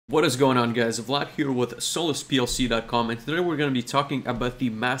What is going on, guys? Vlad here with SolusPLC.com, and today we're going to be talking about the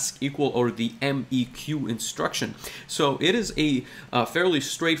mask equal, or the MEQ instruction. So it is a fairly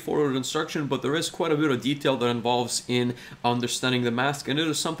straightforward instruction, but there is quite a bit of detail that involves in understanding the mask, and it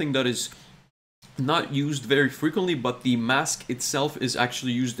is something that is not used very frequently, but the mask itself is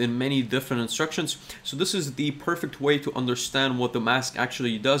actually used in many different instructions. So this is the perfect way to understand what the mask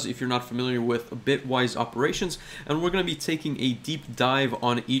actually does if you're not familiar with bitwise operations. And we're going to be taking a deep dive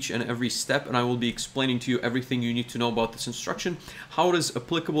on each and every step, and I will be explaining to you everything you need to know about this instruction, how it is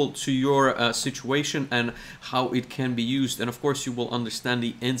applicable to your situation, and how it can be used. And of course you will understand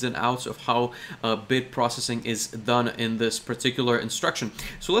the ins and outs of how bit processing is done in this particular instruction.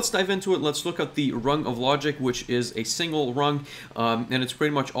 So let's dive into it. Let's look at the rung of logic, which is a single rung, and it's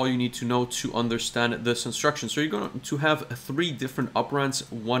pretty much all you need to know to understand this instruction. So you're going to have three different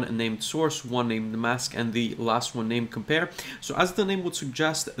operands, one named source, one named mask, and the last one named compare. So as the name would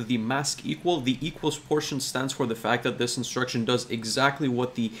suggest, the mask equal, the equals portion stands for the fact that this instruction does exactly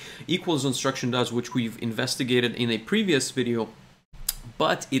what the equals instruction does, which we've investigated in a previous video,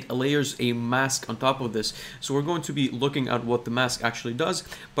 but it layers a mask on top of this. So we're going to be looking at what the mask actually does,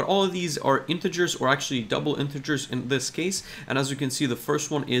 but all of these are integers, or actually double integers in this case. And as you can see, the first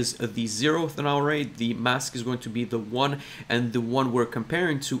one is the 0th in our array, the mask is going to be the 1, and the one we're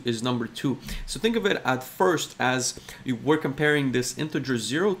comparing to is number 2. So think of it at first as we're comparing this integer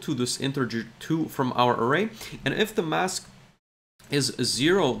 0 to this integer 2 from our array, and if the mask is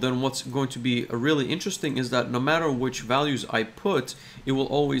 0, then what's going to be really interesting is that no matter which values I put, it will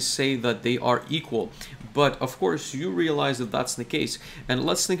always say that they are equal. But of course you realize that that's the case, and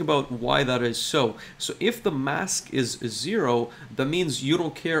let's think about why that is so. So if the mask is 0, that means you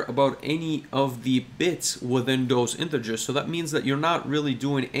don't care about any of the bits within those integers. So that means that you're not really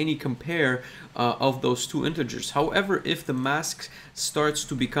doing any compare of those two integers. However, if the mask starts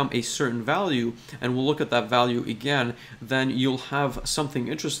to become a certain value, and we'll look at that value again, then you'll have something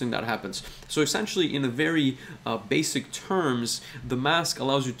interesting that happens. So essentially, in a very basic terms, the mask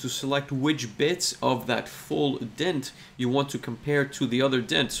allows you to select which bits of that full dent you want to compare to the other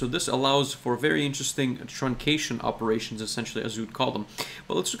dent. So this allows for very interesting truncation operations, essentially, as you would call them.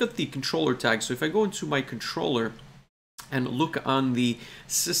 But let's look at the controller tag. So if I go into my controller and look on the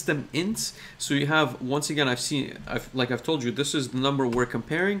system ints, so you have, once again, like I've told you, this is the number we're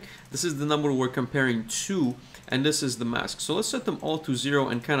comparing, this is the number we're comparing to, and this is the mask. So let's set them all to 0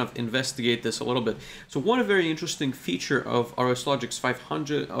 and kind of investigate this a little bit. So one very interesting feature of RSLogix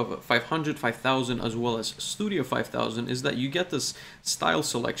 500, 5000, as well as Studio 5000 is that you get this style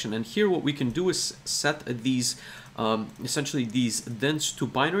selection. And here what we can do is set these essentially these dents to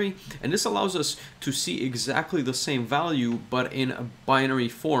binary, and this allows us to see exactly the same value but in a binary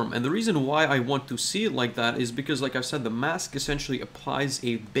form. And the reason why I want to see it like that is because, like I said, the mask essentially applies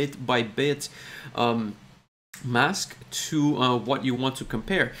a bit by bit mask to what you want to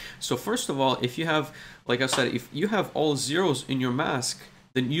compare. So first of all, if you have, like I said, if you have all zeros in your mask,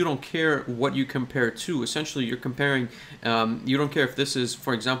 then you don't care what you compare to. Essentially, you're comparing, you don't care if this is,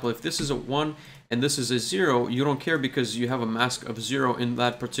 for example, if this is a 1 and this is a 0, you don't care because you have a mask of 0 in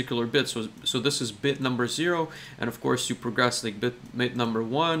that particular bit. So this is bit number 0, and of course you progress like bit number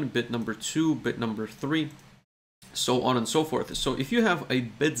 1, bit number 2, bit number 3, so on and so forth. So if you have a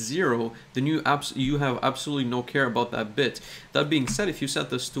bit 0, then you have absolutely no care about that bit. That being said, if you set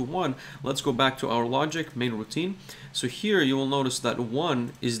this to 1, let's go back to our logic main routine. So here you will notice that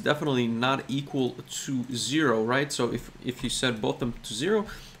 1 is definitely not equal to 0, right? So if you set both them to 0,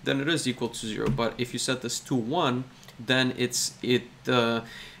 then it is equal to 0. But if you set this to 1, then it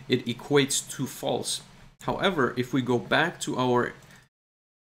equates to false. However, if we go back to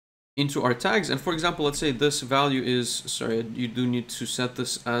into our tags, and for example, let's say this value is, sorry, you do need to set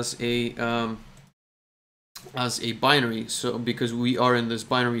this as a binary, so because we are in this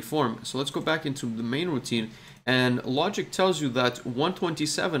binary form. So let's go back into the main routine, and logic tells you that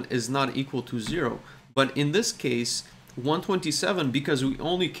 127 is not equal to 0. But in this case, 127, because we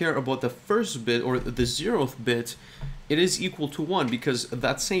only care about the first bit, or the 0th bit, it is equal to 1, because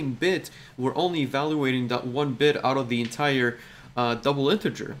that same bit, we're only evaluating that one bit out of the entire double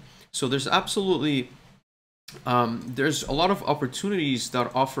integer. So there's absolutely there's a lot of opportunities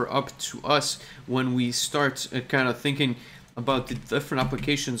that offer up to us when we start kind of thinking about the different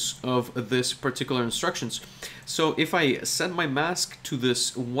applications of this particular instructions. So if I set my mask to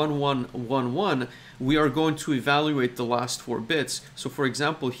this 1111, we are going to evaluate the last 4 bits. So for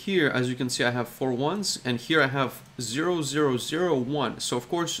example, here, as you can see, I have 4 ones, and here I have 0001. So of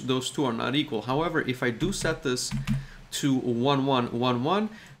course those two are not equal. However, if I do set this to 1111,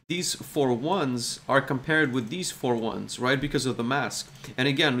 these 4 1s are compared with these 4 1s, right? Because of the mask. And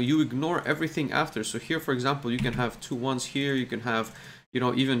again, you ignore everything after. So here, for example, you can have 2 1s here. You can have, you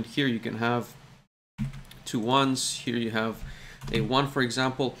know, even here you can have 2 1s. Here you have a 1, for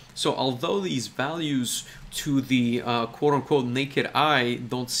example. So although these values to the quote-unquote naked eye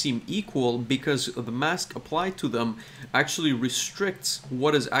don't seem equal, because the mask applied to them actually restricts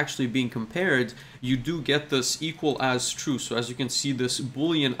what is actually being compared, you do get this equal as true. So as you can see, this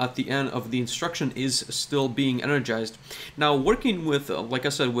boolean at the end of the instruction is still being energized. Now, working with, like I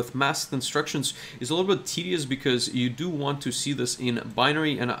said, with masked instructions is a little bit tedious because you do want to see this in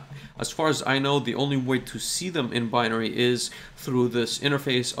binary, and as far as I know, the only way to see them in binary is through this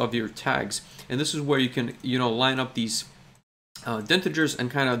interface of your tags. And this is where you can, you know, line up these integers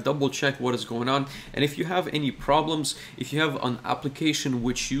and kind of double check what is going on. And if you have any problems, if you have an application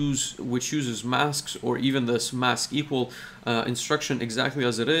which uses masks, or even this mask equal instruction exactly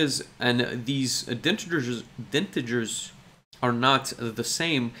as it is, and these integers are not the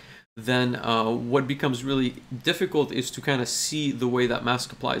same, then what becomes really difficult is to kind of see the way that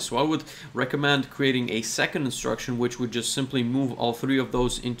mask applies. So I would recommend creating a second instruction which would just simply move all 3 of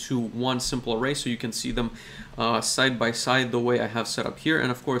those into one simple array, so you can see them side by side the way I have set up here.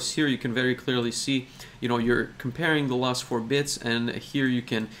 And of course here you can very clearly see, you know, you're comparing the last 4 bits, and here you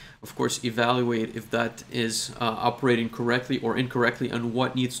can of course evaluate if that is operating correctly or incorrectly, and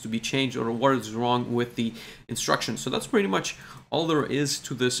what needs to be changed or what is wrong with the instruction. So that's pretty much all there is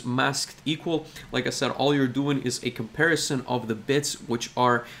to this masked equal. Like I said, all you're doing is a comparison of the bits which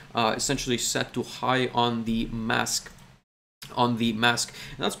are essentially set to high on the mask. And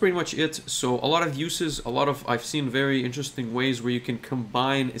that's pretty much it. So a lot of uses, I've seen very interesting ways where you can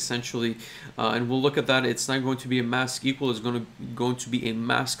combine essentially, and we'll look at that. It's not going to be a mask equal, it's going to be a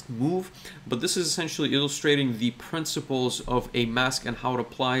masked move, but this is essentially illustrating the principles of a mask and how it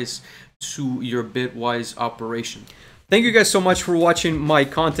applies to your bitwise operation. Thank you guys so much for watching my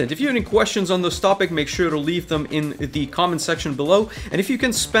content. If you have any questions on this topic, make sure to leave them in the comment section below. And if you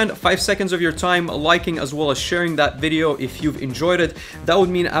can spend 5 seconds of your time liking as well as sharing that video if you've enjoyed it, that would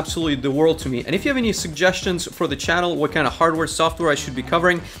mean absolutely the world to me. And if you have any suggestions for the channel, what kind of hardware, software I should be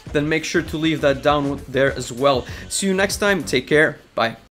covering, then make sure to leave that down there as well. See you next time. Take care. Bye.